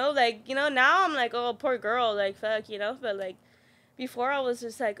alone." You know, like, you know. Now I'm like, "Oh, poor girl. Like, fuck," you know. But like, before I was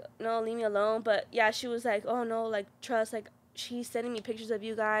just like, "No, leave me alone." But yeah, she was like, "Oh no, like, trust." Like, she's sending me pictures of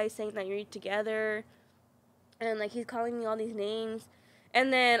you guys saying that you're together, and like he's calling me all these names.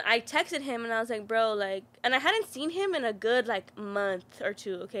 And then I texted him and I was like, bro, like, and I hadn't seen him in a good like month or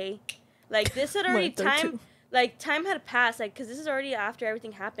two. Okay, like this had already time had passed, like, because this is already after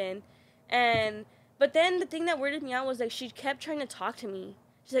everything happened. And but then the thing that weirded me out was like she kept trying to talk to me.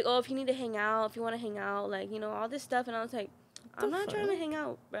 She's like, oh, if you need to hang out, if you want to hang out, like, you know, all this stuff. And I was like, I'm not trying to hang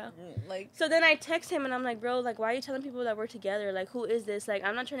out, bro. Like, so then I text him and I'm like, bro, like, why are you telling people that we're together? Like, who is this? Like,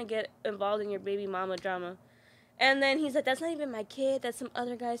 I'm not trying to get involved in your baby mama drama. And then he's like, that's not even my kid. That's some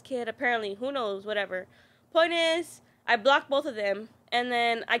other guy's kid. Apparently, who knows, whatever. Point is, I blocked both of them. And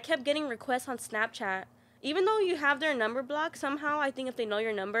then I kept getting requests on Snapchat. Even though you have their number blocked, somehow I think if they know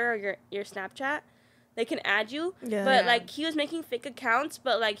your number or your Snapchat, they can add you. Yeah. But like, he was making fake accounts,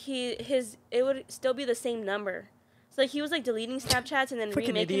 but like it would still be the same number. So, like, he was, like, deleting Snapchats and then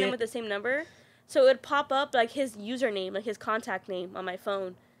remaking them with the same number. So, it would pop up, like, his username, like, his contact name on my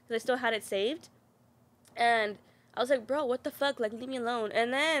phone. Because I still had it saved. And I was like, bro, what the fuck? Like, leave me alone.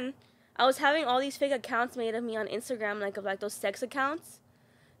 And then I was having all these fake accounts made of me on Instagram, like, of, like, those sex accounts.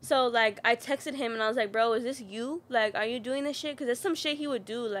 So, like, I texted him and I was like, bro, is this you? Like, are you doing this shit? Because there's some shit he would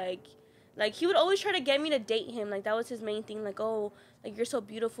do, like, he would always try to get me to date him. Like, that was his main thing. Like, oh, like, you're so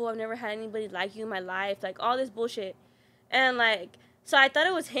beautiful. I've never had anybody like you in my life. Like, all this bullshit. And, like, so I thought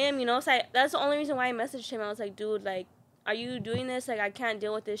it was him, you know? So that's the only reason why I messaged him. I was like, dude, like, are you doing this? Like, I can't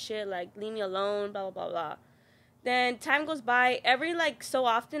deal with this shit. Like, leave me alone, blah, blah, blah, blah. Then time goes by. Every, like, so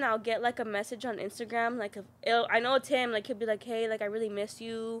often I'll get, like, a message on Instagram. Like, I know it's him. Like, he'll be like, hey, like, I really miss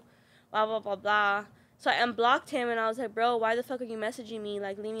you, blah, blah, blah, blah. So I unblocked him, and I was like, bro, why the fuck are you messaging me?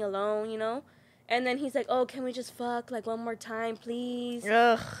 Like, leave me alone, you know? And then he's like, oh, can we just fuck, like, one more time, please?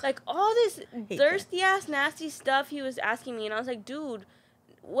 Ugh. Like, all this Hate thirsty-ass, nasty stuff he was asking me. And I was like, dude,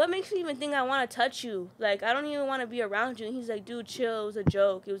 what makes me even think I want to touch you? Like, I don't even want to be around you. And he's like, dude, chill. It was a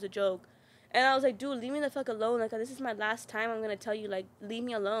joke. It was a joke. And I was like, dude, leave me the fuck alone. Like, this is my last time I'm going to tell you, like, leave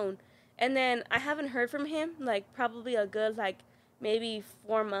me alone. And then I haven't heard from him, like, probably a good, like, maybe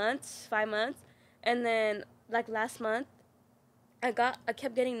 4 months, 5 months. And then, like, last month, I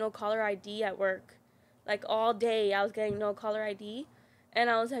kept getting no caller ID at work. Like, all day I was getting no caller ID. And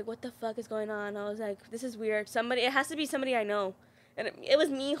I was like, what the fuck is going on? I was like, this is weird. It has to be somebody I know. And it was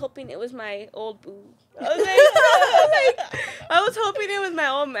me hoping it was my old boo. I was hoping it was my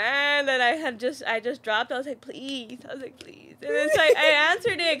old man that I just dropped. I was like, please. And then so I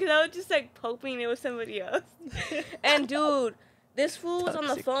answered it because I was just, like, hoping it was somebody else. And, dude, this fool was on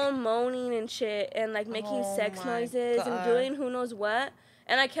the phone moaning and shit and, like, making sex noises and doing who knows what.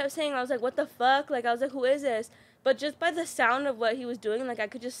 And I kept saying, I was like, what the fuck? Like, I was like, who is this? But just by the sound of what he was doing, like, I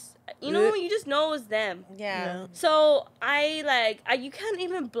could just, you know, you just know it was them. Yeah. So you can't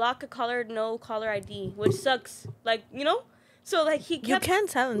even block no caller ID, which sucks. Like, you know? So, like, he kept. You can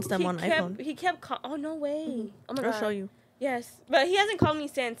silence them on iPhone. He kept, oh, no way. Mm-hmm. Oh, my God. I'll show you. Yes. But he hasn't called me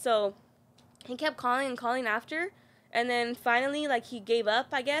since, so he kept calling and calling after. And then finally, like, he gave up,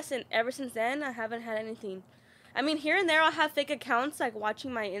 I guess. And ever since then, I haven't had anything. I mean, here and there, I'll have fake accounts, like,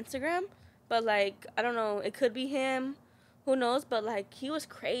 watching my Instagram. But, like, I don't know. It could be him. Who knows? But, like, he was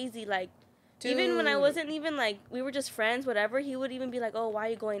crazy. Like, dude. Even when I wasn't even, like, we were just friends, whatever, he would even be like, oh, why are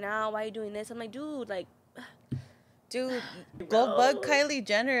you going out? Why are you doing this? I'm like, dude, like. Dude, go bug Kylie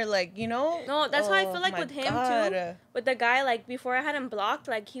Jenner, like, you know? No, that's how I feel like with him, too. With the guy, like, before I had him blocked,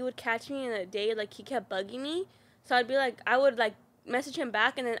 like, he would catch me in a day, like, he kept bugging me. So I'd be like, I would, like, message him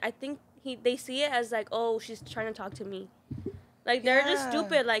back, and then I think they see it as, like, oh, she's trying to talk to me. Like, they're just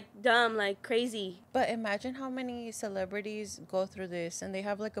stupid, like, dumb, like, crazy. But imagine how many celebrities go through this, and they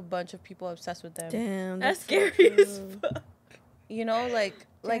have, like, a bunch of people obsessed with them. Damn. That's scary as fuck. You know, like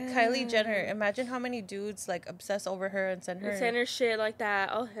Kylie Jenner. Imagine how many dudes, like, obsess over her and send her shit like that.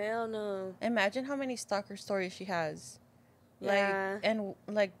 Oh, hell no. Imagine how many stalker stories she has. Yeah. Like, and,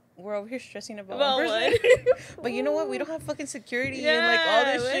 like, we're over here stressing about what? But you know what? We don't have fucking security and, like, all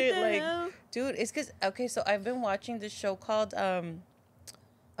this shit. Like, hell? dude, it's because, okay, so I've been watching this show called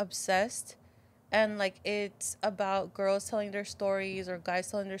Obsessed. And, like, it's about girls telling their stories or guys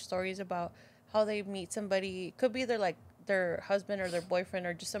telling their stories about how they meet somebody. Could be their husband or their boyfriend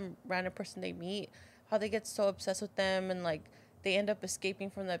or just some random person they meet. How they get so obsessed with them and, like, they end up escaping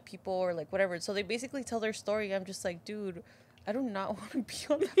from the people or, like, whatever. So they basically tell their story. I'm just like, dude, I do not want to be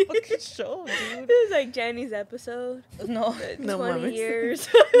on that fucking show, dude. It was like Jenny's episode. No. 20 years.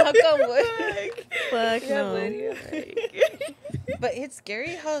 Knock on wood. Fuck no. But it's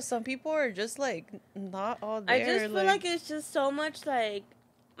scary how some people are just, like, not all there. I just feel like it's just so much, like...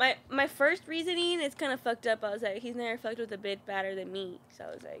 My first reasoning is kind of fucked up. I was like, he's never fucked with a bit better than me. So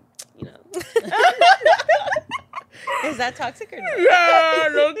I was like, you know. Is that toxic or not? Yeah,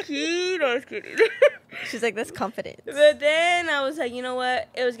 no key. No, I was kidding. She's like, that's confidence. But then I was like, you know what?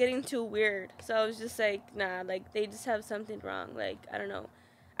 It was getting too weird. So I was just like, nah, like, they just have something wrong. Like, I don't know.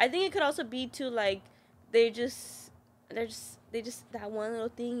 I think it could also be, too, like, they just, that one little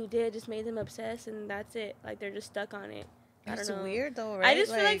thing you did just made them obsessed, and that's it. Like, they're just stuck on it. I don't know. It's weird, though, right? I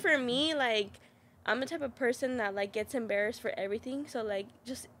just feel like for me, like, I'm the type of person that, like, gets embarrassed for everything. So, like,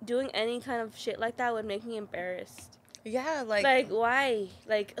 just doing any kind of shit like that would make me embarrassed. Yeah, like why?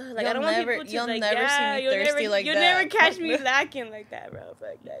 Like I don't want people to, you'll like, never see me thirsty like that. You'll never catch me lacking like that, bro.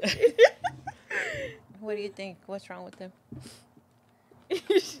 Fuck that shit. What do you think? What's wrong with him? I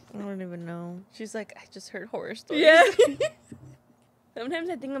don't even know. She's like, I just heard horror stories. Yeah.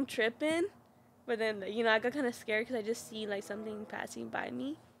 Sometimes I think I'm tripping. But then, you know, I got kind of scared because I just see, like, something passing by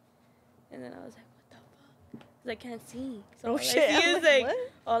me. And then I was like, what the fuck? Because I can't see. So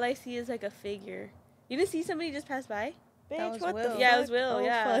all I see is, like, a figure. You didn't see somebody just pass by? Bitch, what the fuck? Yeah, it was Will, oh,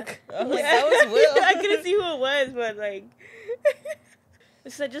 yeah. Fuck. I was like, that was Will. I couldn't see who it was, but, like...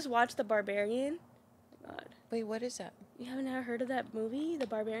 Because I just watched The Barbarian. Oh, God. Wait, what is that? You haven't heard of that movie, The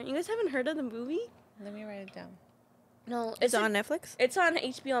Barbarian? You guys haven't heard of the movie? Let me write it down. No. It's on Netflix? It's on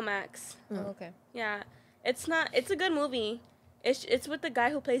HBO Max. Oh, okay. Yeah. It's a good movie. It's with the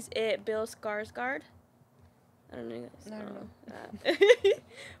guy who plays it, Bill Skarsgård. I don't know. You guys. I don't know.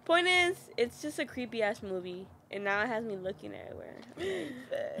 Point is, it's just a creepy ass movie, and now it has me looking everywhere.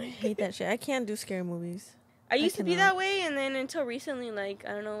 I hate that shit. I can't do scary movies. I used to be that way, and then until recently, like,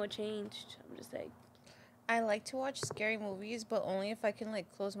 I don't know what changed. I'm just like, I like to watch scary movies, but only if I can,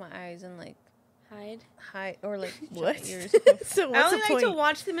 like, close my eyes and, like, Hide. Hide or like What? Yours. So I what's only the like point? to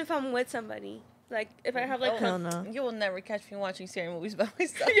watch them if I'm with somebody. Like if I have like. Hell no. You will never catch me watching scary movies by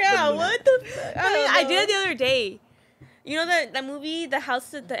myself. Yeah. What the fuck? I mean, I don't did it know. the other day. You know that movie, The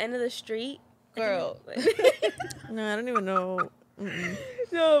House at the End of the Street. Girl. No, I don't even know. Mm-mm.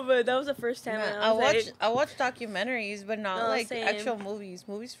 No, but that was the first time. when I was like, watch documentaries, but not No, like same. actual movies.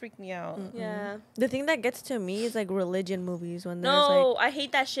 Movies freak me out. Yeah. The thing that gets to me is like religion movies when there's No, like I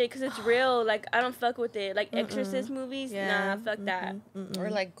hate that shit because it's real. Like I don't fuck with it. Like Exorcist movies, nah, fuck that. Or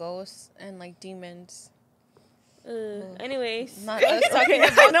like ghosts and like demons. Anyways, Not us talking I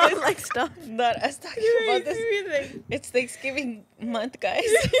about know, this. like stuff. Not us talking about this. It's Thanksgiving month, guys.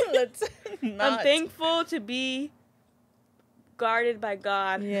 Let's not. I'm thankful to be guarded by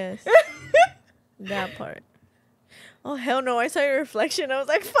God. Yes, that part. Oh hell no! I saw your reflection. I was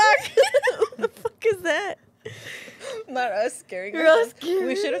like, "Fuck! What the fuck is that?" Not us scaring You're all ourselves. scared.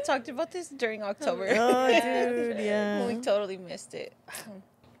 We should have talked about this during October. Oh, dude, yeah. We totally missed it.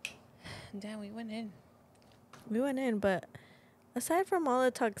 Damn, we went in. We went in, but aside from all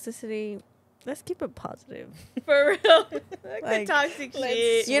the toxicity, let's keep it positive. For real. Like Like, the toxic Let's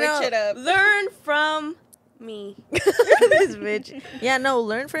shit. switch it up. Learn from me. This bitch. Yeah, no,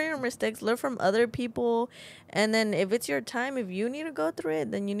 learn from your mistakes, learn from other people, and then if it's your time, if you need to go through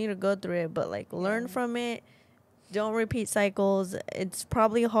it, then you need to go through it. But like, learn from it. Don't repeat cycles. It's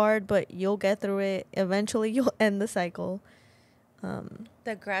probably hard, but you'll get through it. Eventually, you'll end the cycle.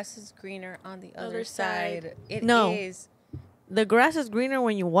 The grass is greener on the other Other side. side. It No. is. The grass is greener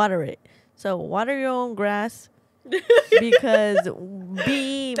when you water it. So water your own grass because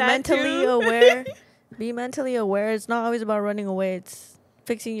be That mentally too. aware. Be mentally aware. It's not always about running away. It's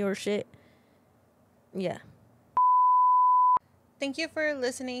fixing your shit. Yeah. Thank you for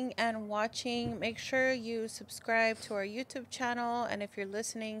listening and watching. Make sure you subscribe to our YouTube channel. And if you're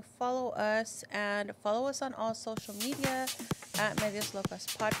listening, follow us and follow us on all social media at Medias Locas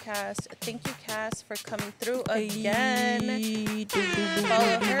Podcast. Thank you, Kass, for coming through again.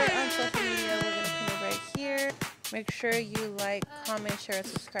 Follow her on social media. We're going to put it right here. Make sure you like, comment, share, and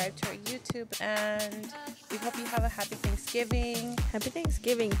subscribe to our YouTube. And we hope you have a happy Thanksgiving. Happy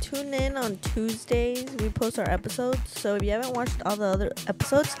Thanksgiving. Tune in on Tuesdays. We post our episodes. So if you haven't watched all the other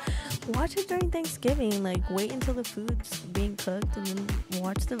episodes, watch it during Thanksgiving. Like, wait until the food's being cooked and then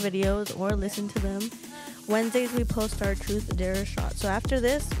watch the videos or listen to them. Wednesdays, we post our Truth or Dare shot. So after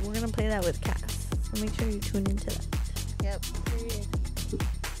this, we're going to play that with Kass. So make sure you tune into that. Yep.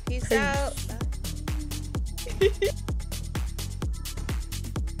 Peace Peace. out.